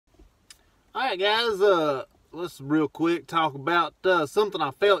Alright guys, let's real quick talk about something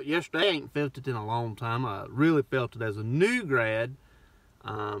I felt yesterday. I ain't felt it in a long time. I really felt it as a new grad.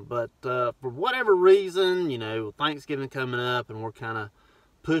 But for whatever reason, Thanksgiving coming up and we're kind of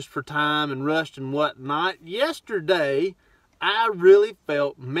pushed for time and rushed and whatnot. Yesterday, I really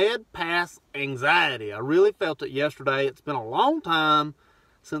felt med pass anxiety. I really felt it yesterday. It's been a long time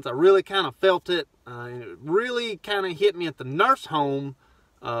since I really kind of felt it. It really kind of hit me at the nurse home.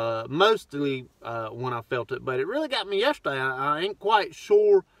 Mostly when I felt it, but it really got me yesterday. I ain't quite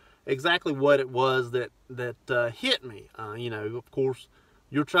sure exactly what it was that hit me. Of course,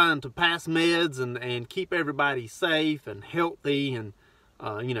 you're trying to pass meds and keep everybody safe and healthy, and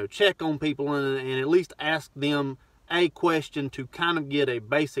check on people and at least ask them a question to kind of get a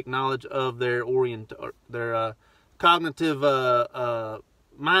basic knowledge of their cognitive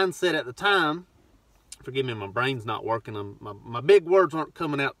mindset at the time. Forgive me, my brain's not working. My big words aren't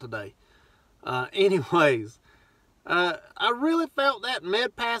coming out today. Anyways, I really felt that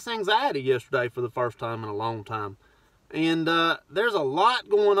med pass anxiety yesterday for the first time in a long time. And there's a lot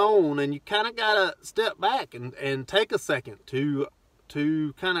going on, and you kind of got to step back and take a second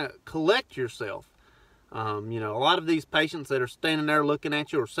to kind of collect yourself. A lot of these patients that are standing there looking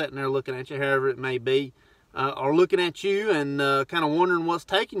at you or sitting there looking at you, however it may be, are looking at you and kind of wondering what's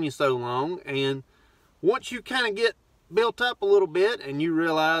taking you so long. And once you kind of get built up a little bit and you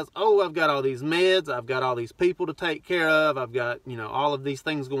realize, oh, I've got all these meds, I've got all these people to take care of, I've got, all of these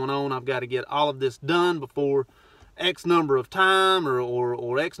things going on, I've got to get all of this done before X number of time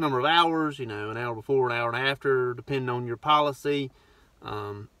or X number of hours, an hour before, an hour and after, depending on your policy.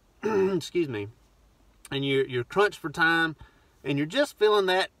 Excuse me. And you're crunched for time and you're just feeling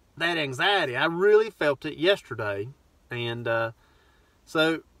that anxiety. I really felt it yesterday. And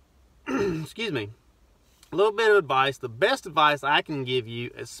so, excuse me. A little bit of advice, the best advice I can give you,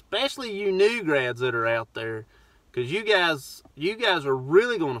 especially you new grads that are out there, because you guys are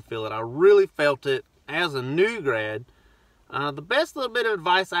really going to feel it. I really felt it as a new grad. The best little bit of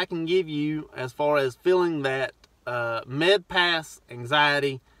advice I can give you as far as feeling that med pass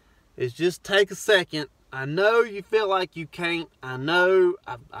anxiety is just take a second. I know you feel like you can't. I know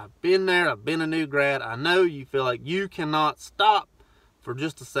I've been there. I've been a new grad. I know you feel like you cannot stop for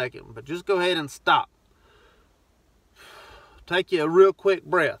just a second, but just go ahead and stop. Take you a real quick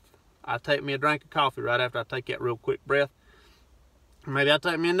breath. I take me a drink of coffee right after I take that real quick breath. Maybe I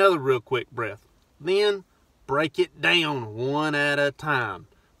take me another real quick breath. Then break it down one at a time.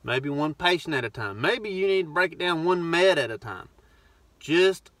 Maybe one patient at a time. Maybe you need to break it down one med at a time.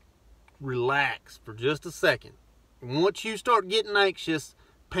 Just relax for just a second. Once you start getting anxious,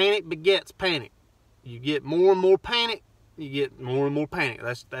 panic begets panic. You get more and more panic, you get more and more panic.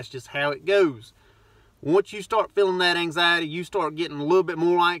 That's just how it goes. Once you start feeling that anxiety, you start getting a little bit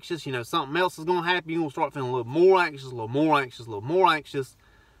more anxious. Something else is going to happen. You're going to start feeling a little more anxious, a little more anxious, a little more anxious.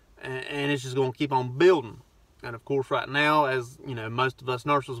 And it's just going to keep on building. And of course, right now, as most of us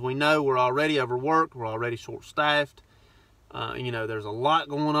nurses, we know we're already overworked. We're already short-staffed. There's a lot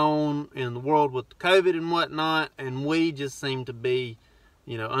going on in the world with COVID and whatnot. And we just seem to be,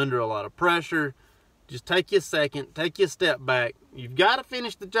 under a lot of pressure. Just take you a second, take you a step back. You've got to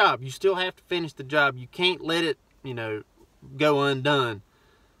finish the job. You still have to finish the job. You can't let it, go undone.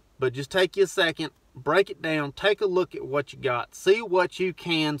 But just take you a second, break it down, take a look at what you got. See what you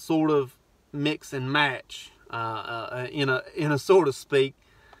can sort of mix and match, in a sort of speak.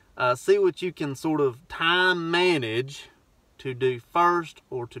 See what you can sort of time manage to do first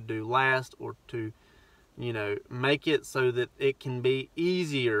or to do last, or to, make it so that it can be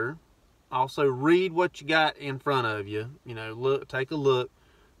easier. Also, read what you got in front of you. Take a look,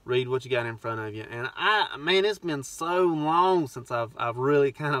 read what you got in front of you. And man, it's been so long since I've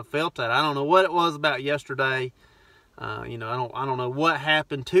really kind of felt that. I don't know what it was about yesterday. I don't know what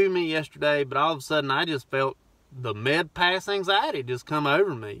happened to me yesterday, but all of a sudden I just felt the med pass anxiety just come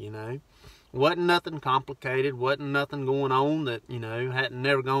over me. Wasn't nothing complicated, wasn't nothing going on that hadn't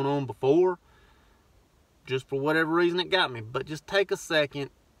never gone on before. Just for whatever reason it got me. But just take a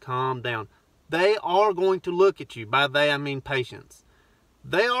second. Calm down. They are going to look at you. By they, I mean patients.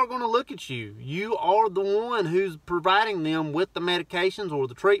 They are going to look at you. You are the one who's providing them with the medications or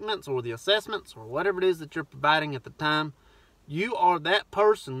the treatments or the assessments or whatever it is that you're providing at the time. You are that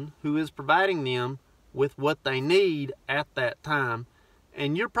person who is providing them with what they need at that time.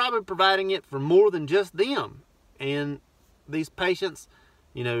 And you're probably providing it for more than just them. And these patients,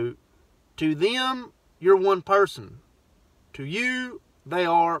 to them, you're one person. To you, they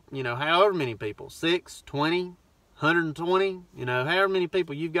are, however many people, 6, 20, 120, however many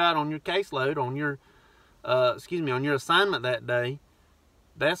people you've got on your caseload, on your, on your assignment that day.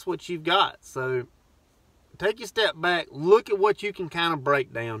 that's what you've got. So take a step back, look at what you can kind of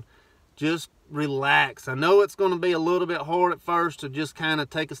break down. Just relax. I know it's going to be a little bit hard at first to just kind of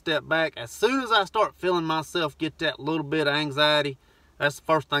take a step back. As soon as I start feeling myself get that little bit of anxiety, that's the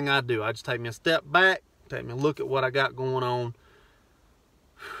first thing I do. I just take me a step back, take me a look at what I got going on,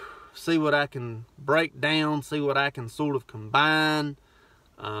 see what I can break down, see what I can sort of combine.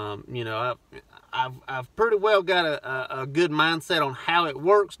 You know, I've pretty well got a good mindset on how it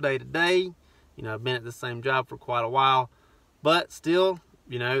works day to day. You know, I've been at the same job for quite a while, but still,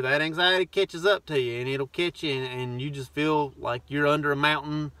 you know, that anxiety catches up to you, and it'll catch you, and you just feel like you're under a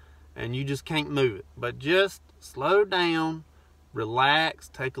mountain and you just can't move it. But just slow down, relax,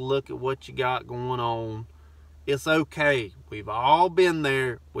 take a look at what you got going on. It's okay. We've all been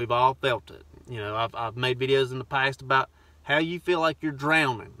there. We've all felt it. You know, I've made videos in the past about how you feel like you're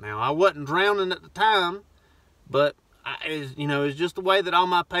drowning. Now, I wasn't drowning at the time, but you know, it's just the way that all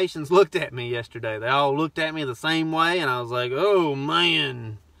my patients looked at me yesterday. They all looked at me the same way, and I was like, oh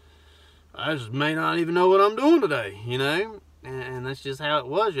man, I just may not even know what I'm doing today, you know? And that's just how it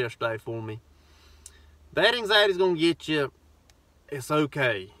was yesterday for me. That anxiety is going to get you. It's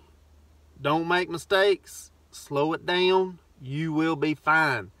okay. Don't make mistakes. Slow it down. You will be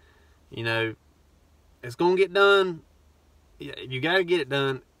fine. You know, it's going to get done. You got to get it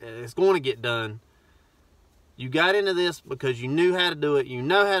done. It's going to get done. You got into this because you knew how to do it. You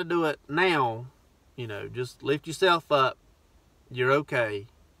know how to do it now. You know, just lift yourself up. You're okay.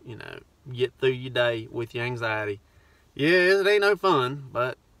 You know, get through your day with your anxiety. Yeah, it ain't no fun,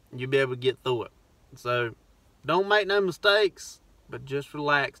 but you'll be able to get through it. So, don't make no mistakes, but just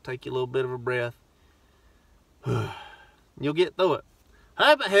relax. Take a little bit of a breath. You'll get through it.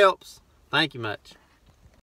 Hope it helps. Thank you much.